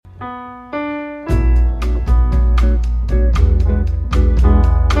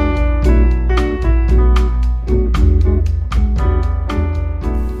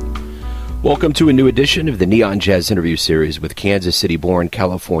Welcome to a new edition of the Neon Jazz interview series with Kansas City-born,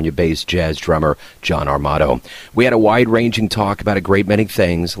 California-based jazz drummer John Armato. We had a wide-ranging talk about a great many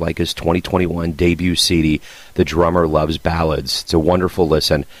things, like his 2021 debut CD, The Drummer Loves Ballads. It's a wonderful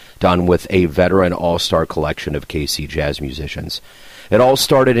listen, done with a veteran all-star collection of KC jazz musicians. It all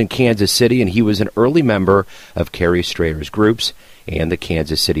started in Kansas City, and he was an early member of Kerry Strayer's groups and the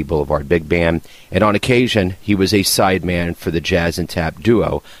Kansas City Boulevard Big Band, and on occasion, he was a sideman for the jazz and tap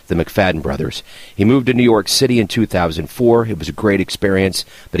duo, the McFadden Brothers. He moved to New York City in 2004. It was a great experience,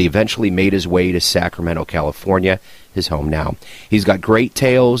 but he eventually made his way to Sacramento, California, his home now. He's got great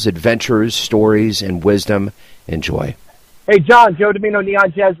tales, adventures, stories, and wisdom. Enjoy. Hey, John, Joe Domino,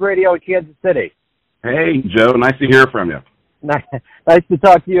 Neon Jazz Radio in Kansas City. Hey, Joe, nice to hear from you. Nice to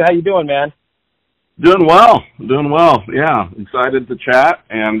talk to you. How you doing, man? Doing well. Yeah, excited to chat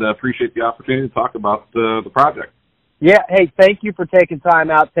and appreciate the opportunity to talk about the project. Yeah, hey, thank you for taking time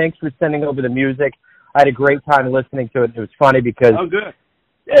out. Thanks for sending over the music. I had a great time listening to it. It was funny because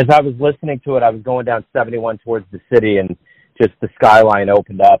as I was listening to it, I was going down 71 towards the city, and just the skyline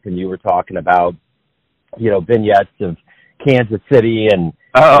opened up, and you were talking about, vignettes of Kansas City and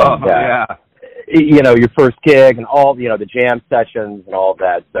your first gig and all, the jam sessions and all of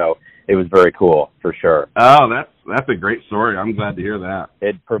that. So it was very cool, for sure. Oh, that's a great story. I'm glad to hear that.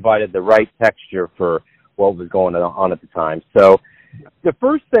 It provided the right texture for what was going on at the time. So the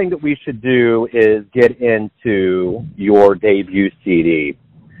first thing that we should do is get into your debut CD,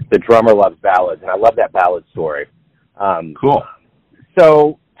 The Drummer Loves Ballads, and I love that ballad story. Cool.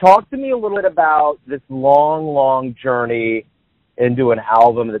 So talk to me a little bit about this long journey into an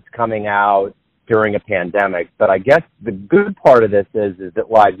album that's coming out during a pandemic. But I guess the good part of this is that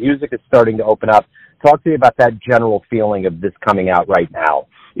live music is starting to open up. Talk to me about that general feeling of this coming out right now.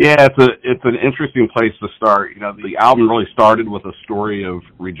 Yeah, it's an interesting place to start. The album really started with a story of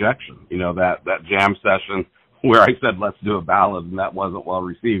rejection. That jam session where I said, let's do a ballad, and that wasn't well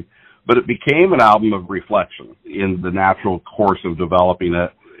received. But it became an album of reflection in the natural course of developing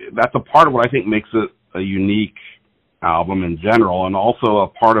it. That's a part of what I think makes it a unique album in general, and also a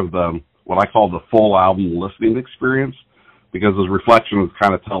part of what I call the full album listening experience, because those reflections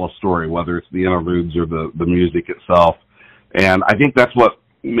kind of tell a story, whether it's the interludes or the music itself. And I think that's what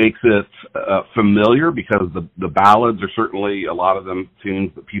makes it familiar, because the ballads are certainly, a lot of them,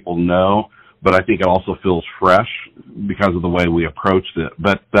 tunes that people know, but I think it also feels fresh because of the way we approached it.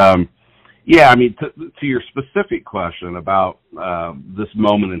 But to your specific question about this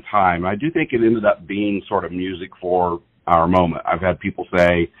moment in time, I do think it ended up being sort of music for our moment. I've had people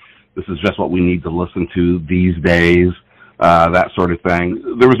say, this is just what we need to listen to these days, that sort of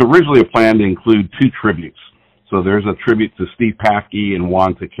thing. There was originally a plan to include 2 tributes. So there's a tribute to Steve Packey and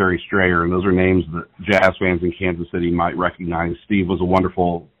one to Kerry Strayer, and those are names that jazz fans in Kansas City might recognize. Steve was a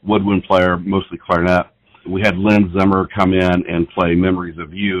wonderful woodwind player, mostly clarinet. We had Lynn Zimmer come in and play Memories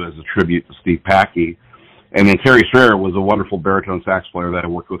of You as a tribute to Steve Packey. And then Kerry Strayer was a wonderful baritone sax player that I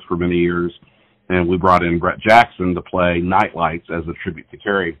worked with for many years, and we brought in Brett Jackson to play Night Lights as a tribute to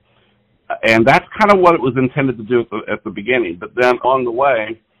Kerry. And that's kind of what it was intended to do at the beginning. But then on the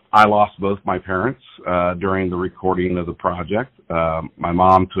way, I lost both my parents during the recording of the project, my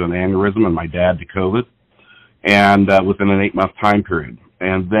mom to an aneurysm and my dad to COVID, and within an 8-month time period.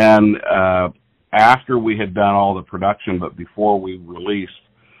 And then after we had done all the production, but before we released,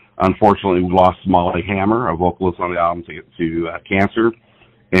 unfortunately, we lost Molly Hammer, a vocalist on the album, to cancer,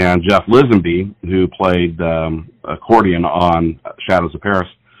 and Jeff Lisenby, who played accordion on Shadows of Paris,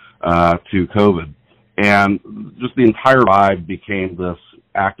 to COVID. And just the entire vibe became this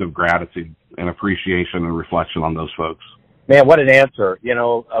act of gratitude and appreciation and reflection on those folks. Man, what an answer.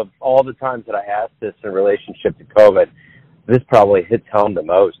 Of all the times that I asked this in relationship to COVID, this probably hits home the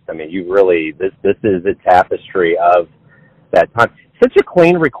most. I mean, this is a tapestry of that time. Such a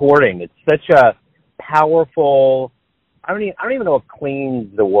clean recording. It's such a powerful, I don't even know if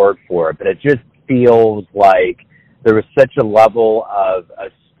clean's the word for it, but it just feels like there was such a level of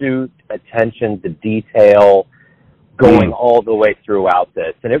astute attention to detail going all the way throughout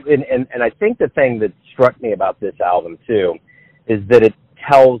this. And I think the thing that struck me about this album, too, is that it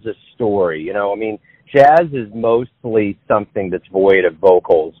tells a story. Jazz is mostly something that's void of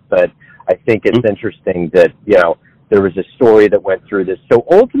vocals, but I think it's interesting that, there was a story that went through this. So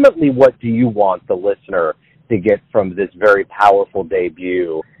ultimately, what do you want the listener to get from this very powerful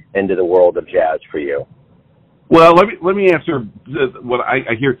debut into the world of jazz for you? Well, let me answer what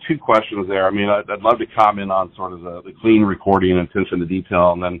I hear 2 questions there. I mean, I'd love to comment on sort of the clean recording and attention to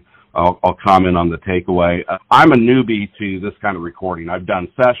detail, and then I'll comment on the takeaway. I'm a newbie to this kind of recording. I've done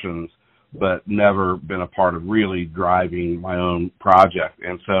sessions, but never been a part of really driving my own project.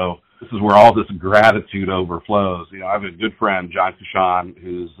 And so this is where all this gratitude overflows. You know, I have a good friend, John Cushon,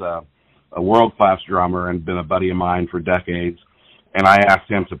 who's a world-class drummer and been a buddy of mine for decades. And I asked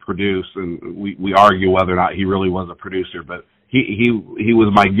him to produce, and we argue whether or not he really was a producer, but he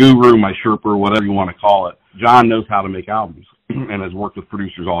was my guru, my Sherpa, whatever you want to call it. John knows how to make albums and has worked with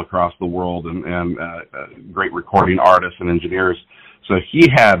producers all across the world and great recording artists and engineers. So he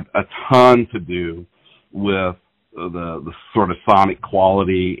had a ton to do with the sort of sonic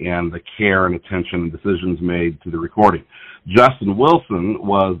quality and the care and attention and decisions made to the recording. Justin Wilson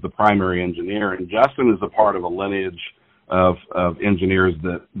was the primary engineer, and Justin is a part of a lineage of engineers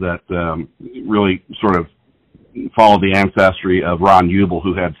that really sort of follow the ancestry of Ron Ubel,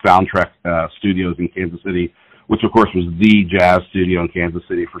 who had Soundtrack Studios in Kansas City, which of course was the jazz studio in Kansas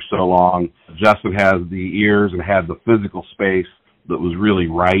City for so long. Justin has the ears and had the physical space that was really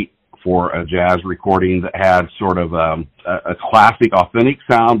right for a jazz recording that had sort of a classic, authentic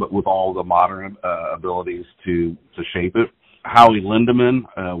sound, but with all the modern abilities to shape it. Howie Lindemann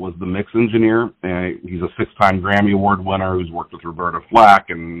was the mix engineer. He's a 6-time Grammy Award winner who's worked with Roberta Flack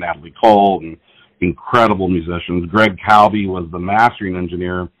and Natalie Cole and incredible musicians. Greg Calvi was the mastering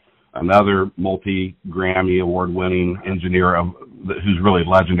engineer, another multi-Grammy Award-winning engineer who's really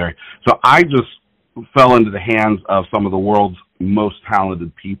legendary. So I just fell into the hands of some of the world's most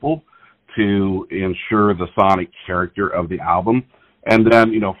talented people to ensure the sonic character of the album. And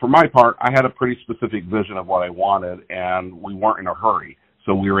then, you know, for my part, I had a pretty specific vision of what I wanted, and we weren't in a hurry.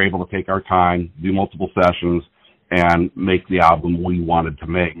 So we were able to take our time, do multiple sessions, and make the album we wanted to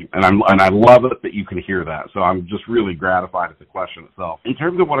make. And I love it that you can hear that. So I'm just really gratified at the question itself. In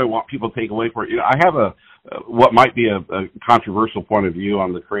terms of what I want people to take away for it, you know, I have what might be a controversial point of view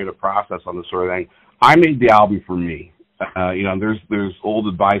on the creative process on this sort of thing. I made the album for me. You know, there's old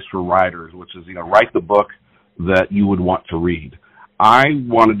advice for writers, which is, you know, write the book that you would want to read. I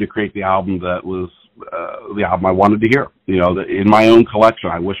wanted to create the album that was the album I wanted to hear. You know, in my own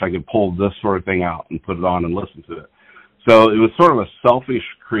collection, I wish I could pull this sort of thing out and put it on and listen to it. So it was sort of a selfish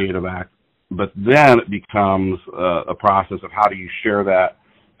creative act, but then it becomes a process of how do you share that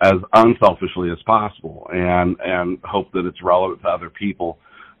as unselfishly as possible and hope that it's relevant to other people.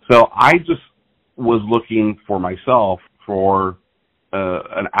 So I just was looking for myself for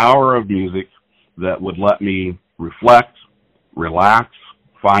an hour of music that would let me reflect, relax,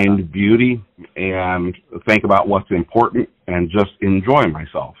 find beauty, and think about what's important and just enjoy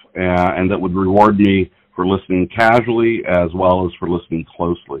myself. And that would reward me for listening casually as well as for listening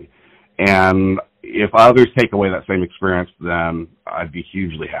closely. And if others take away that same experience, then I'd be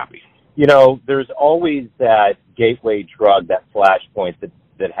hugely happy. You know, there's always that gateway drug, that flashpoint that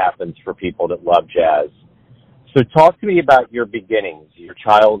happens for people that love jazz. So talk to me about your beginnings, your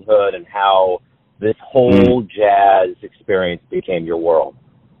childhood, and how this whole jazz experience became your world.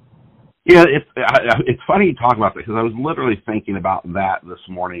 Yeah, it's funny you talk about that because I was literally thinking about that this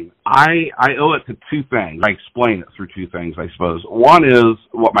morning. I owe it to two things. I explain it through two things, I suppose. One is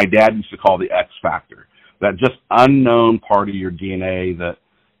what my dad used to call the X factor, that just unknown part of your DNA that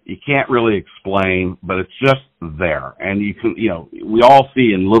you can't really explain, but it's just there. And you can, you know, we all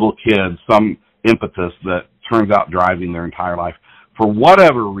see in little kids some impetus that turns out driving their entire life. For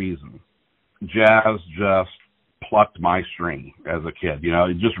whatever reason, jazz just plucked my string as a kid. You know,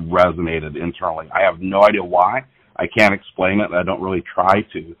 it just resonated internally. I have no idea why. I can't explain it. I don't really try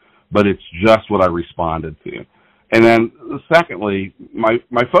to, but it's just what I responded to. And then secondly, my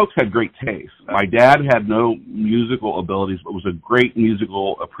folks had great taste. My dad had no musical abilities, but was a great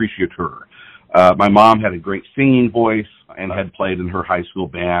musical appreciateur. My mom had a great singing voice and had played in her high school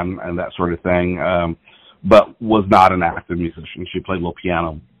band and that sort of thing, but was not an active musician. She played a little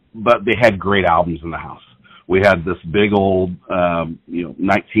piano, but they had great albums in the house. We had this big old,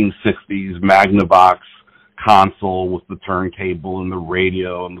 1960s Magnavox console with the turntable and the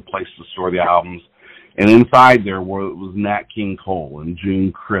radio and the place to store the albums. And inside there was Nat King Cole and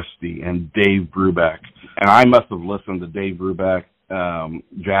June Christy and Dave Brubeck. And I must have listened to Dave Brubeck,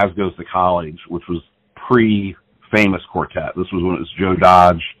 Jazz Goes to College, which was pre-Famous Quartet. This was when it was Joe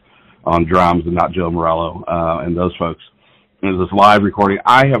Dodge on drums and not Joe Morello and those folks. And it was this live recording.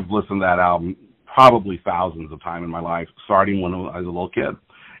 I have listened to that album probably thousands of times in my life, starting when I was a little kid.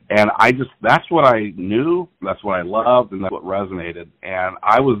 And that's what I knew, that's what I loved, and that's what resonated. And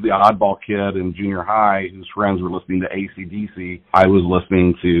I was the oddball kid in junior high whose friends were listening to AC/DC. I was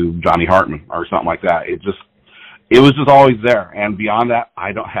listening to Johnny Hartman or something like that. It was just always there. And beyond that,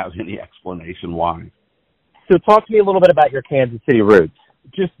 I don't have any explanation why. So talk to me a little bit about your Kansas City roots.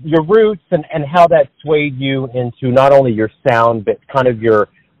 Just your roots and how that swayed you into not only your sound, but kind of your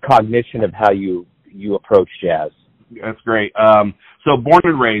cognition of how you approach jazz. That's great. So born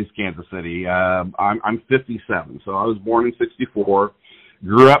and raised Kansas City. I'm 57, so I was born in '64.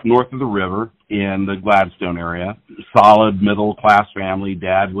 Grew up north of the river in the Gladstone area. Solid middle class family.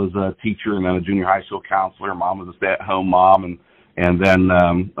 Dad was a teacher and then a junior high school counselor. Mom was a stay-at-home mom, and then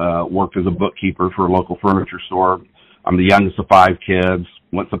worked as a bookkeeper for a local furniture store. I'm the youngest of 5 kids.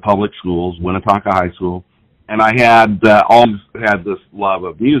 Went to public schools, Winnetonka High School, and I had always had this love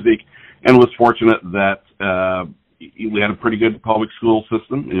of music, and was fortunate that we had a pretty good public school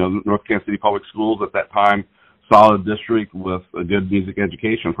system. You know, North Kansas City Public Schools at that time. Solid district with a good music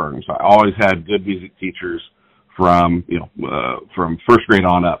education program. So I always had good music teachers from first grade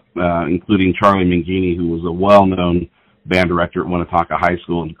on up, including Charlie Mangini, who was a well-known band director at Winnetonka High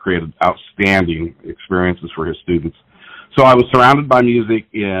School and created outstanding experiences for his students. So I was surrounded by music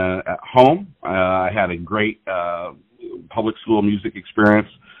at home. I had a great public school music experience.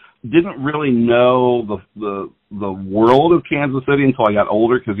 Didn't really know the world of Kansas City until I got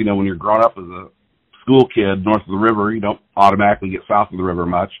older, because, you know, when you're growing up as a school kid north of the river, you don't automatically get south of the river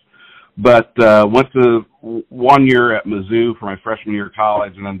much. But went to 1 year at Mizzou for my freshman year of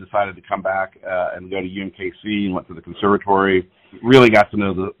college, and then decided to come back and go to UMKC, and went to the conservatory. Really got to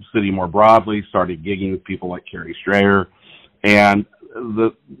know the city more broadly, started gigging with people like Carrie Strayer. And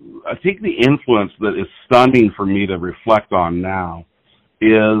I think the influence that is stunning for me to reflect on now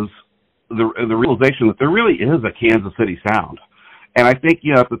is the realization that there really is a Kansas City sound. And I think,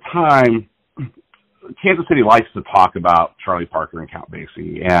 you know, at the time, Kansas City likes to talk about Charlie Parker and Count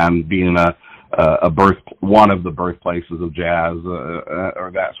Basie and being one of the birthplaces of jazz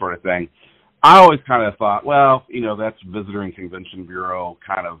or that sort of thing. I always kind of thought, well, you know, that's Visitor and Convention Bureau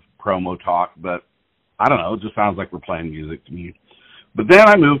kind of promo talk, but I don't know, it just sounds like we're playing music to me. But then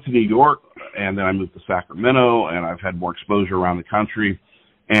I moved to New York, and then I moved to Sacramento, and I've had more exposure around the country.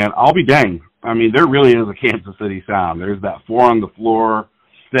 And I'll be danged, I mean, there really is a Kansas City sound. There's that 4 on the floor,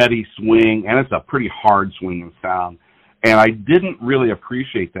 steady swing, and it's a pretty hard swinging sound. And I didn't really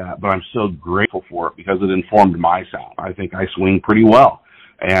appreciate that, but I'm so grateful for it because it informed my sound. I think I swing pretty well,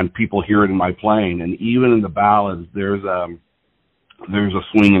 and people hear it in my playing. And even in the ballads, there's a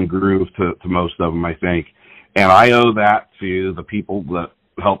swing and groove to most of them, I think. And I owe that to the people that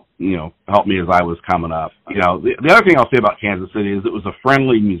helped me as I was coming up. You know, the other thing I'll say about Kansas City is it was a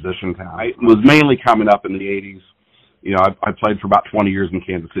friendly musician town. I was mainly coming up in the 80s. You know, I played for about 20 years in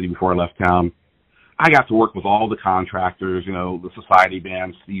Kansas City before I left town. I got to work with all the contractors, you know, the society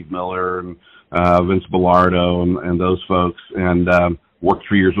band, Steve Miller and Vince Bilardo and those folks, and worked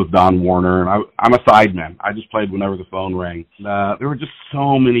 3 years with Don Warner. And I'm a sideman. I just played whenever the phone rang. There were just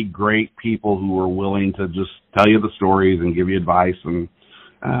so many great people who were willing to just tell you the stories and give you advice. And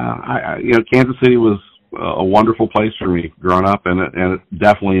Kansas City was a wonderful place for me growing up, and it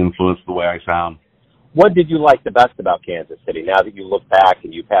definitely influenced the way I sound. What did you like the best about Kansas City now that you look back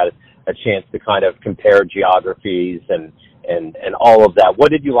and you've had a chance to kind of compare geographies and all of that?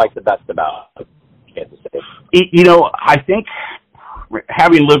 What did you like the best about Kansas City? You know, I think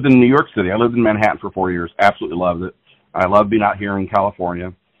having lived in New York City, I lived in Manhattan for 4 years, absolutely loved it. I love being out here in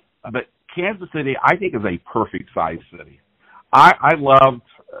California. But Kansas City, I think, is a perfect size city. I loved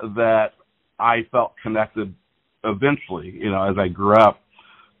that I felt connected eventually, you know, as I grew up,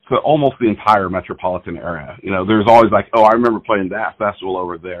 to almost the entire metropolitan area. You know, there's always like, oh, I remember playing that festival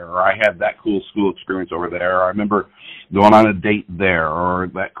over there, or I had that cool school experience over there, or I remember going on a date there, or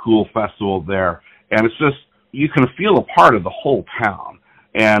that cool festival there. And it's just, you can feel a part of the whole town,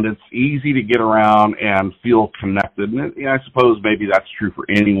 and it's easy to get around and feel connected. And I suppose maybe that's true for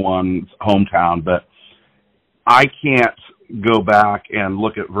anyone's hometown, but I can't go back and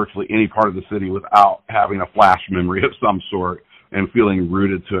look at virtually any part of the city without having a flash memory of some sort and feeling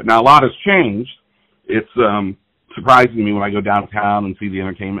rooted to it. Now, a lot has changed. It's surprising to me when I go downtown and see the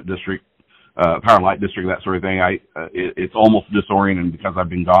entertainment district, Power and Light district, that sort of thing. It's almost disorienting because I've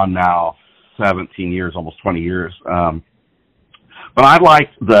been gone now 17 years, almost 20 years. But I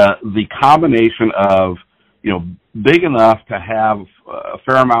liked the combination of, you know, big enough to have a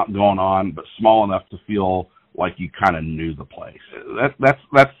fair amount going on, but small enough to feel like you kind of knew the place.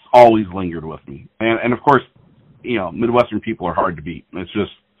 That's always lingered with me. And of course, you know, Midwestern people are hard to beat. It's just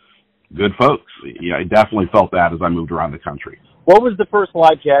good folks. Yeah, I definitely felt that as I moved around the country. What was the first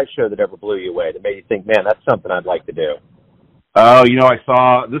live jazz show that ever blew you away, that made you think, man, that's something I'd like to do? Oh, you know, I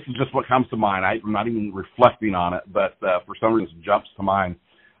saw, this is just what comes to mind. I'm not even reflecting on it, but for some reason it jumps to mind.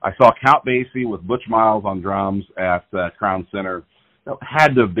 I saw Count Basie with Butch Miles on drums at Crown Center. It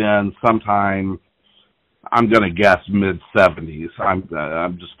had to have been sometime, I'm going to guess, mid-'70s.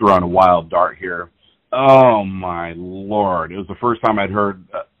 I'm just throwing a wild dart here. Oh, my Lord. It was the first time I'd heard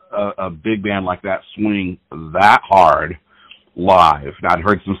a big band like that swing that hard live. Now, I'd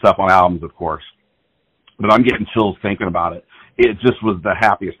heard some stuff on albums, of course, but I'm getting chills thinking about it. It just was the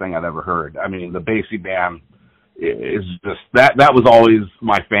happiest thing I'd ever heard. I mean, the Basie band is just, that was always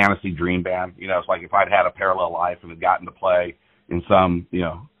my fantasy dream band. You know, it's like if I'd had a parallel life and had gotten to play in some, you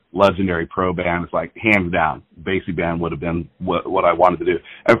know, legendary pro band, it's like hands down, Basie band would have been what I wanted to do.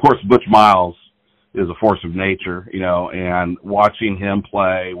 And of course, Butch Miles is a force of nature, you know, and watching him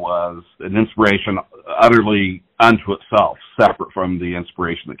play was an inspiration utterly unto itself, separate from the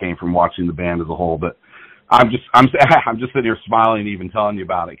inspiration that came from watching the band as a whole. But I'm just sitting here smiling even telling you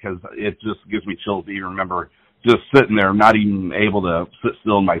about it, because it just gives me chills to even remember just sitting there, not even able to sit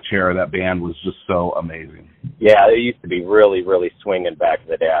still in my chair. That band was just so amazing. Yeah, it used to be really, really swinging back in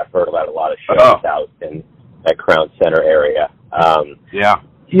the day. I've heard about a lot of shows out in that Crown Center area. Yeah.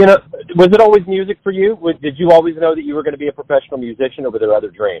 You know, was it always music for you? Did you always know that you were going to be a professional musician, or were there other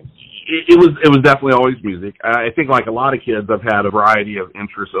dreams? It was definitely always music. I think like a lot of kids, I've had a variety of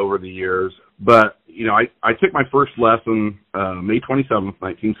interests over the years. But, you know, I took my first lesson May 27th,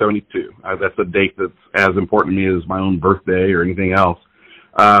 1972. That's a date that's as important to me as my own birthday or anything else.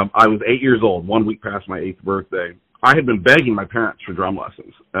 I was 8 years old, 1 week past my 8th birthday. I had been begging my parents for drum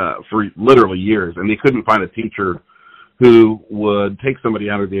lessons for literally years, and they couldn't find a teacher who would take somebody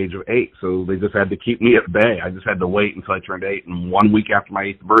under the age of 8. So they just had to keep me at bay. I just had to wait until I turned 8. And 1 week after my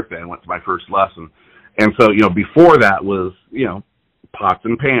 8th birthday, I went to my first lesson. And so, you know, before that was, you know, pots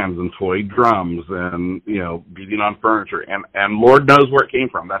and pans and toy drums and, you know, beating on furniture. And Lord knows where it came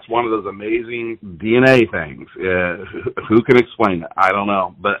from. That's one of those amazing DNA things. Who can explain it? I don't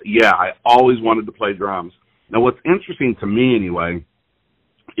know. But, yeah, I always wanted to play drums. Now, what's interesting to me, anyway,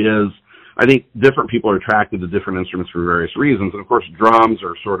 is I think different people are attracted to different instruments for various reasons. And, of course, drums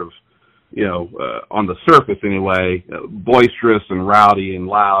are sort of, you know, on the surface anyway, boisterous and rowdy and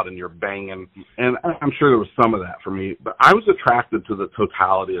loud, and you're banging. And I'm sure there was some of that for me. But I was attracted to the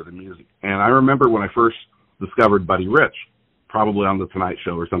totality of the music. And I remember when I first discovered Buddy Rich, probably on The Tonight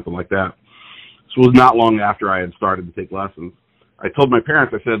Show or something like that. This was not long after I had started to take lessons. I told my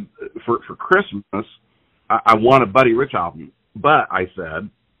parents, I said, for Christmas, I want a Buddy Rich album. But, I said,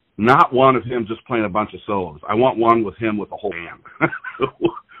 not one of him just playing a bunch of solos. I want one with him with a whole band,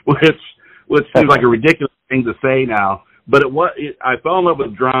 which seems like a ridiculous thing to say now. But I fell in love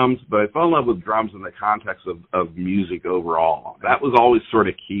with drums, but I fell in love with drums in the context of music overall. That was always sort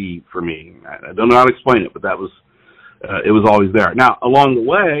of key for me. I don't know how to explain it, but that was it was always there. Now, along the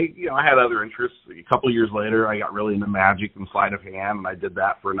way, you know, I had other interests. A couple of years later, I got really into magic and sleight of hand, and I did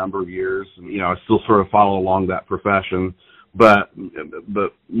that for a number of years. And, you know, I still sort of follow along that profession. But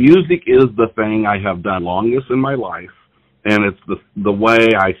music is the thing I have done longest in my life, and it's the way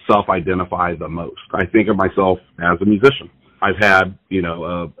I self-identify the most. I think of myself as a musician. I've had, you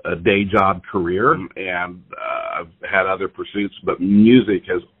know, a day job career, and I've had other pursuits, but music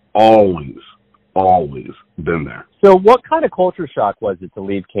has always been there. So what kind of culture shock was it to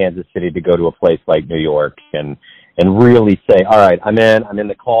leave Kansas City to go to a place like New York and really say, all right, I'm in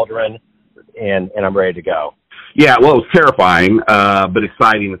the cauldron, and I'm ready to go? Yeah, well, it was terrifying, but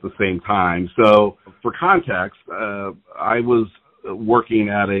exciting at the same time. So, for context, I was working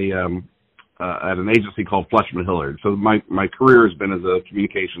at an agency called Fletchman Hillard. So my career has been as a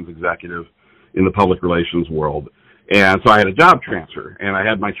communications executive in the public relations world. And so I had a job transfer, and I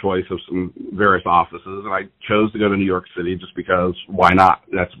had my choice of some various offices, and I chose to go to New York City just because why not?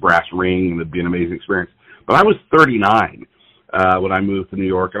 That's brass ring, and it'd be an amazing experience. But I was 39. When I moved to New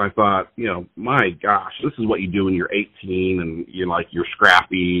York, and I thought, you know, my gosh, this is what you do when you're 18 and you're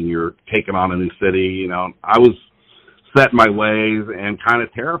scrappy and you're taking on a new city. You know, I was set in my ways and kind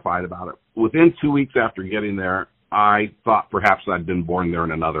of terrified about it. Within 2 weeks after getting there, I thought perhaps I'd been born there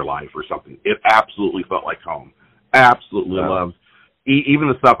in another life or something. It absolutely felt like home. Absolutely loved. Even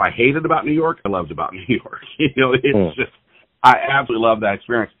the stuff I hated about New York, I loved about New York. You know, it's just, I absolutely loved that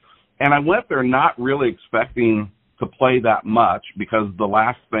experience. And I went there not really expecting to play that much, because the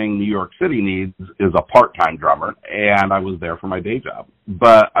last thing New York City needs is a part-time drummer, and I was there for my day job.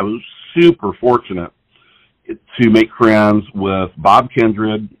 But I was super fortunate to make friends with Bob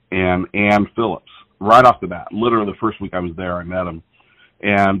Kindred and Ann Phillips right off the bat. Literally the first week I was there, I met him.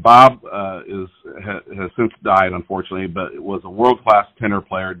 And Bob has since died, unfortunately, but was a world-class tenor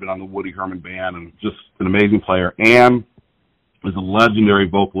player, had been on the Woody Herman Band, and just an amazing player. Ann was a legendary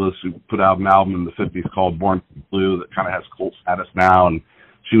vocalist who put out an album in the 50s called Born Blue that kind of has cult status now. And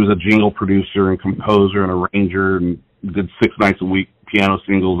she was a jingle producer and composer and arranger and did 6 nights a week piano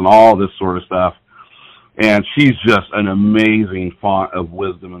singles and all this sort of stuff. And she's just an amazing font of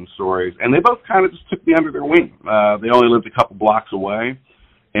wisdom and stories. And they both kind of just took me under their wing. They only lived a couple blocks away.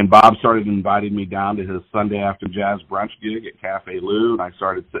 And Bob started inviting me down to his Sunday after jazz brunch gig at Cafe Lou, and I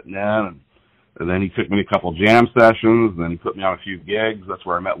started sitting in, and then he took me to a couple jam sessions, and then he put me on a few gigs. That's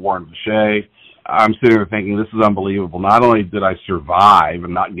where I met Warren Vichet. I'm sitting there thinking, this is unbelievable. Not only did I survive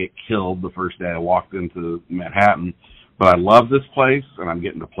and not get killed the first day I walked into Manhattan, but I love this place, and I'm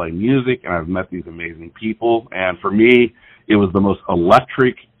getting to play music, and I've met these amazing people. And for me, it was the most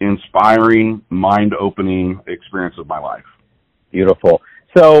electric, inspiring, mind-opening experience of my life. Beautiful.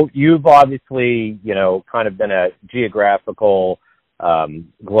 So you've obviously, kind of been a geographical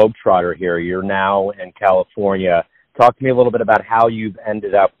globetrotter here. You're now in California. Talk to me a little bit about how you've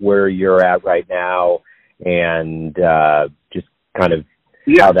ended up where you're at right now, and just kind of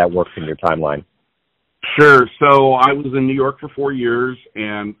how that works in your timeline. Sure. So I was in New York for 4 years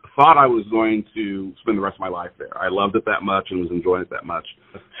and thought I was going to spend the rest of my life there. I loved it that much and was enjoying it that much.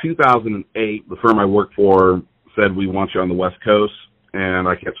 2008, the firm I worked for said, we want you on the West Coast. And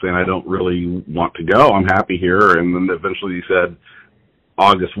I kept saying, I don't really want to go. I'm happy here. And then eventually he said,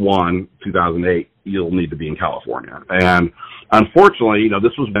 August 1, 2008, you'll need to be in California. And unfortunately,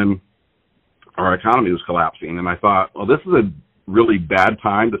 this was when our economy was collapsing. And I thought, well, this is a really bad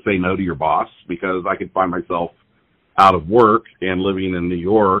time to say no to your boss, because I could find myself out of work and living in New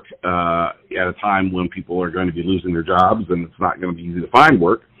York at a time when people are going to be losing their jobs and it's not going to be easy to find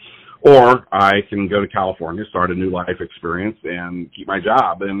work. Or I can go to California, start a new life experience, and keep my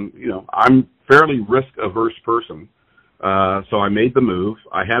job. And, I'm a fairly risk-averse person. So I made the move.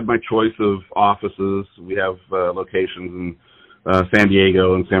 I had my choice of offices. We have locations in San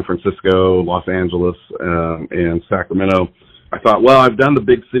Diego and San Francisco, Los Angeles, and Sacramento. I thought, well, I've done the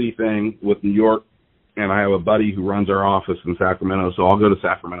big city thing with New York, and I have a buddy who runs our office in Sacramento, so I'll go to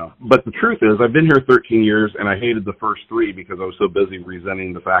Sacramento. But the truth is, I've been here 13 years, and I hated the first 3 because I was so busy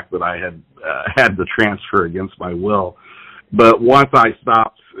resenting the fact that I had had to transfer against my will. But once I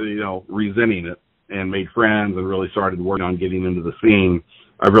stopped, resenting it and made friends and really started working on getting into the scene,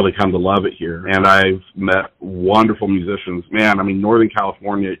 I've really come to love it here. And I've met wonderful musicians. Man, Northern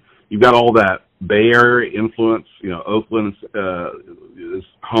California, you've got all that Bay Area influence. Oakland is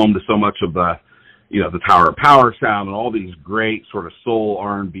home to so much of the Tower of Power sound and all these great sort of soul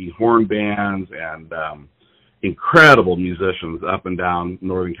R&B horn bands and incredible musicians up and down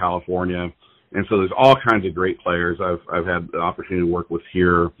Northern California. And so there's all kinds of great players I've had the opportunity to work with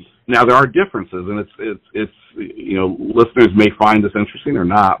here. Now there are differences, and it's listeners may find this interesting or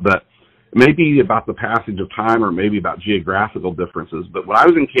not, but it may be about the passage of time or maybe about geographical differences. But when I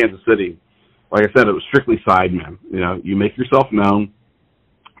was in Kansas City, like I said, it was strictly sidemen. You make yourself known.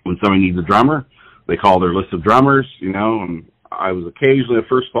 When somebody needs a drummer, they call their list of drummers, and I was occasionally a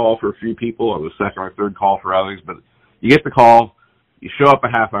first call for a few people. I was a second or third call for others, but you get the call, you show up a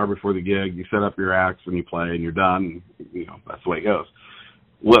half hour before the gig, you set up your acts and you play and you're done. And, that's the way it goes.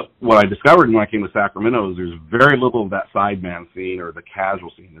 What I discovered when I came to Sacramento is there's very little of that sideman scene or the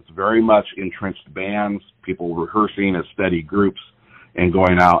casual scene. It's very much entrenched bands, people rehearsing as steady groups and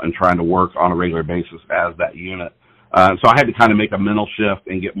going out and trying to work on a regular basis as that unit. So I had to kind of make a mental shift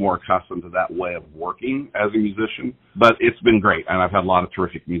and get more accustomed to that way of working as a musician. But it's been great, and I've had a lot of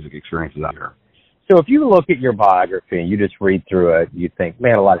terrific music experiences out here. So if you look at your biography and you just read through it, you think,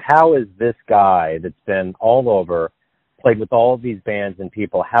 man, how is this guy that's been all over, played with all of these bands and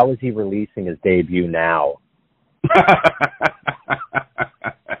people, how is he releasing his debut now?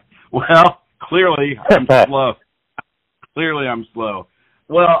 Well, clearly I'm slow. Clearly I'm slow.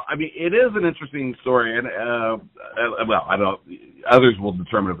 Well, it is an interesting story, and I don't. Others will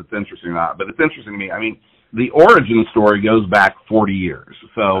determine if it's interesting or not, but it's interesting to me. The origin story goes back 40 years.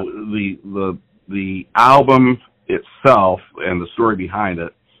 So the album itself and the story behind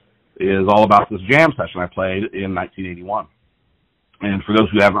it is all about this jam session I played in 1981. And for those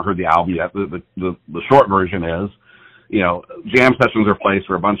who haven't heard the album yet, the short version is, jam sessions are a place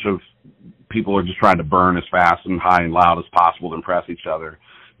where a bunch of people are just trying to burn as fast and high and loud as possible to impress each other.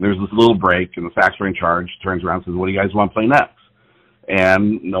 There's this little break, and the saxophone in charge turns around and says, what do you guys want to play next?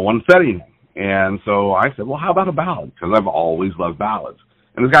 And no one said anything. And so I said, well, how about a ballad? Because I've always loved ballads.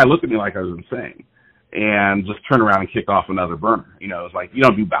 And this guy looked at me like I was insane and just turned around and kicked off another burner. It's like, you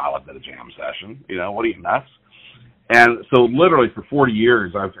don't do ballads at a jam session. What are you, nuts? And so literally for 40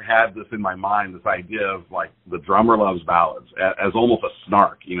 years, I've had this in my mind, this idea of like the drummer loves ballads as almost a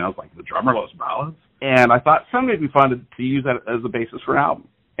snark, it's like the drummer loves ballads. And I thought someday it'd be fun to use that as a basis for an album.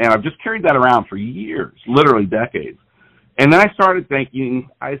 And I've just carried that around for years, literally decades. And then I started thinking,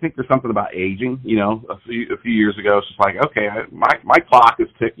 I think there's something about aging, a few years ago. It's just like, okay, my clock is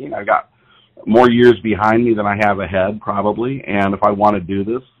ticking. I got more years behind me than I have ahead probably. And if I want to do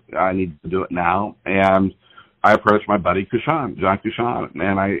this, I need to do it now. And I approached my buddy John Kushan,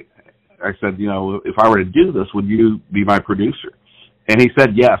 and I said, if I were to do this, would you be my producer? And he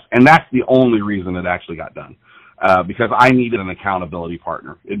said yes, and that's the only reason it actually got done, because I needed an accountability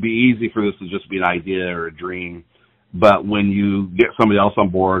partner. It'd be easy for this to just be an idea or a dream, but when you get somebody else on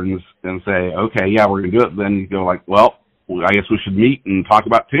board and say, okay, yeah, we're going to do it, then you go like, well, I guess we should meet and talk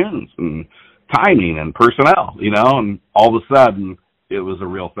about tunes and timing and personnel, and all of a sudden it was a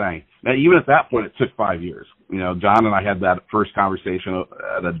real thing. Now, even at that point, it took 5 years. John and I had that first conversation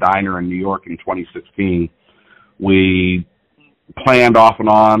at a diner in New York in 2016. We planned off and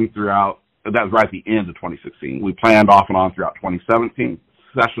on throughout, that was right at the end of 2016. We planned off and on throughout 2017.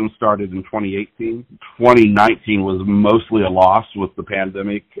 Sessions started in 2018. 2019 was mostly a loss with the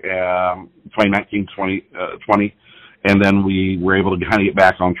pandemic, 2019, 2020. And then we were able to kind of get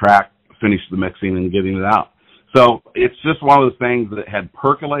back on track, finish the mixing and getting it out. So it's just one of those things that had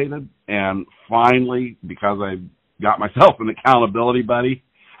percolated, and finally, because I got myself an accountability buddy,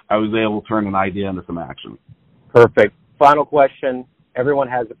 I was able to turn an idea into some action. Perfect. Final question. Everyone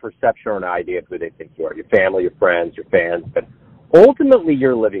has a perception or an idea of who they think you are, your family, your friends, your fans, but ultimately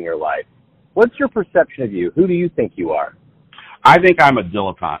you're living your life. What's your perception of you? Who do you think you are? I think I'm a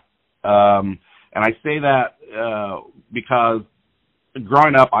dilettante. And I say that because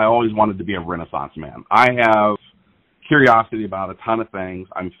growing up, I always wanted to be a Renaissance man. I have curiosity about a ton of things.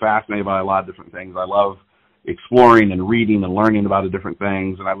 I'm fascinated by a lot of different things. I love exploring and reading and learning about the different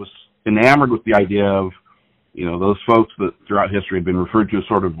things. And I was enamored with the idea of, those folks that throughout history have been referred to as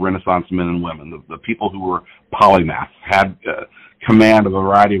sort of Renaissance men and women, the people who were polymaths, had command of a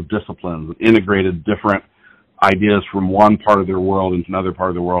variety of disciplines, integrated different ideas from one part of their world into another part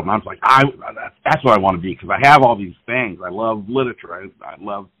of the world. And I was like, that's what I want to be, because I have all these things. I love literature. I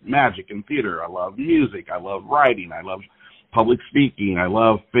love magic and theater. I love music. I love writing. I love public speaking. I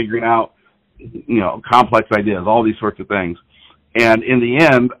love figuring out, complex ideas, all these sorts of things. And in the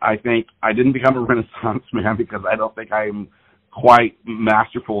end, I think I didn't become a Renaissance man because I don't think I'm quite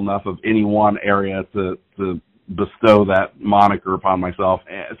masterful enough of any one area to bestow that moniker upon myself.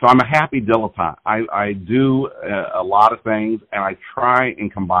 So I'm a happy dilettante. I do a lot of things, and I try and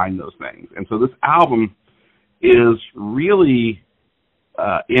combine those things. And so this album is really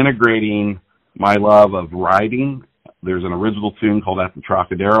integrating my love of writing. There's an original tune called At the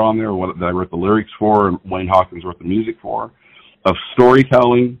Trocadero on there that I wrote the lyrics for, and Wayne Hawkins wrote the music for, of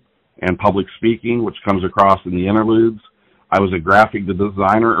storytelling and public speaking, which comes across in the interludes. I was a graphic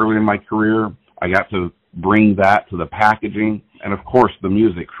designer early in my career. I got to bring that to the packaging, and of course the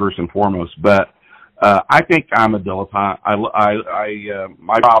music first and foremost. But I think I'm a dilettante.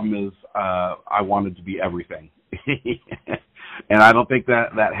 My problem is I wanted to be everything, and I don't think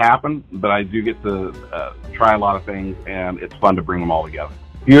that happened. But I do get to try a lot of things, and it's fun to bring them all together.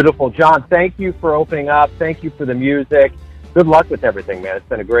 Beautiful, John. Thank you for opening up. Thank you for the music. Good luck with everything, man. It's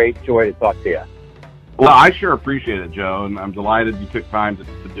been a great joy to talk to you. Well, I sure appreciate it, Joe, and I'm delighted you took time to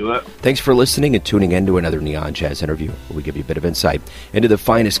do it. Thanks for listening and tuning in to another Neon Jazz interview, where we give you a bit of insight into the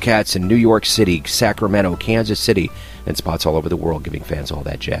finest cats in New York City, Sacramento, Kansas City, and spots all over the world, giving fans all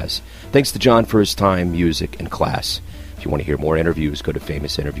that jazz. Thanks to John for his time, music, and class. If you want to hear more interviews, go to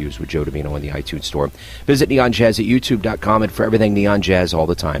Famous Interviews with Joe Domino in the iTunes Store. Visit neonjazz at youtube.com, and for everything Neon Jazz all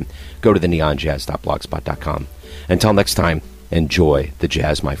the time, go to the neonjazz.blogspot.com. Until next time, enjoy the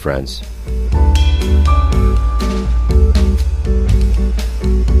jazz, my friends.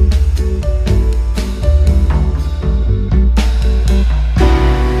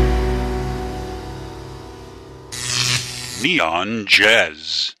 Neon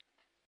Jazz.